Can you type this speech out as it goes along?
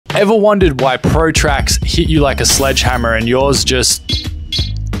Ever wondered why pro tracks hit you like a sledgehammer and yours just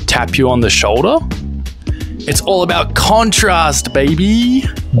tap you on the shoulder? It's all about contrast, baby.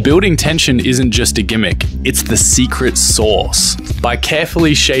 Building tension isn't just a gimmick, it's the secret sauce. By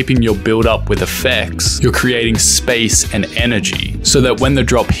carefully shaping your build-up with effects, you're creating space and energy so that when the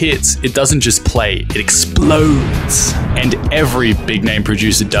drop hits, it doesn't just play, it explodes. And every big name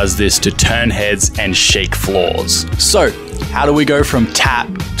producer does this to turn heads and shake floors. So, how do we go from tap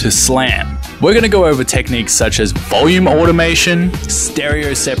to slam? We're gonna go over techniques such as volume automation,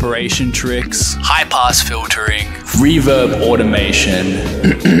 stereo separation tricks, high pass filtering, reverb automation,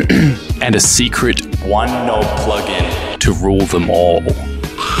 and a secret one knob plugin to rule them all.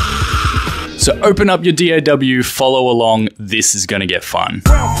 So open up your DAW, follow along, this is gonna get fun.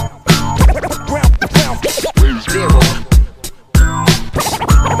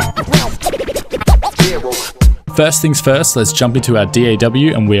 First things first, let's jump into our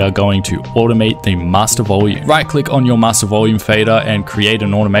DAW and we are going to automate the master volume. Right click on your master volume fader and create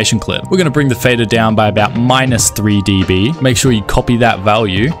an automation clip. We're going to bring the fader down by about -3 dB. Make sure you copy that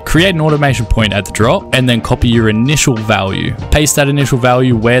value, create an automation point at the drop, and then copy your initial value. Paste that initial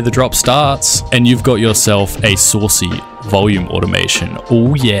value where the drop starts, and you've got yourself a saucy volume automation.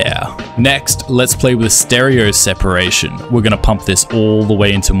 Oh yeah. Next, let's play with stereo separation. We're going to pump this all the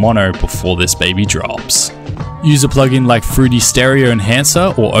way into mono before this baby drops. Use a plugin like Fruity Stereo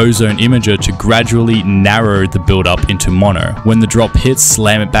Enhancer or Ozone Imager to gradually narrow the build-up into mono. When the drop hits,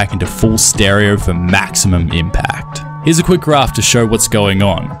 slam it back into full stereo for maximum impact. Here's a quick graph to show what's going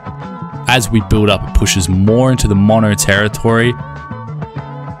on. As we build up, it pushes more into the mono territory,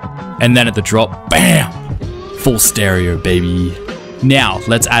 and then at the drop, bam! Full stereo, baby. Now,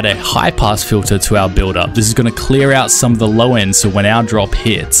 let's add a high pass filter to our build-up. This is going to clear out some of the low end, so when our drop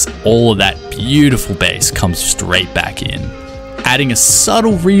hits, all of that beautiful bass comes straight back in. Adding a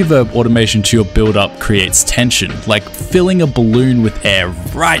subtle reverb automation to your build-up creates tension, like filling a balloon with air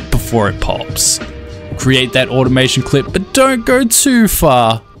right before it pops. Create that automation clip, but don't go too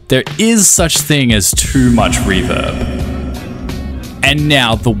far. There is such thing as too much reverb. And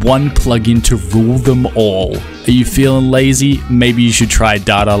now, the one plugin to rule them all. Are you feeling lazy? Maybe you should try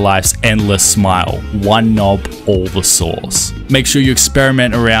Data Life's Endless Smile. One knob, all the sauce. Make sure you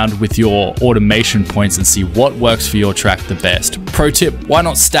experiment around with your automation points and see what works for your track the best. Pro tip, why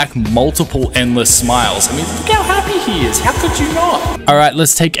not stack multiple Endless Smiles? I mean, look how happy he is. How could you not? All right,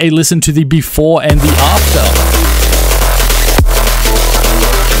 let's take a listen to the before and the after.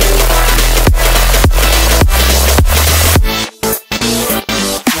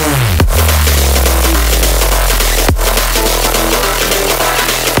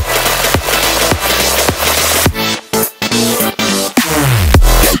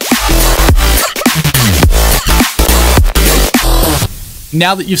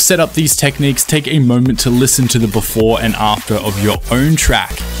 Now that you've set up these techniques, take a moment to listen to the before and after of your own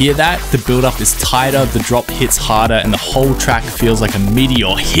track. Hear that? The build-up is tighter, the drop hits harder, and the whole track feels like a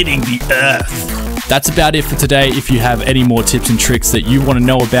meteor hitting the earth. That's about it for today. If you have any more tips and tricks that you want to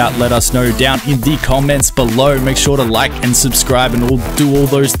know about, let us know down in the comments below. Make sure to like and subscribe and do all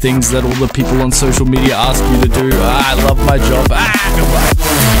those things that all the people on social media ask you to do. I love my job.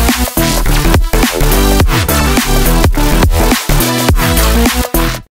 Goodbye.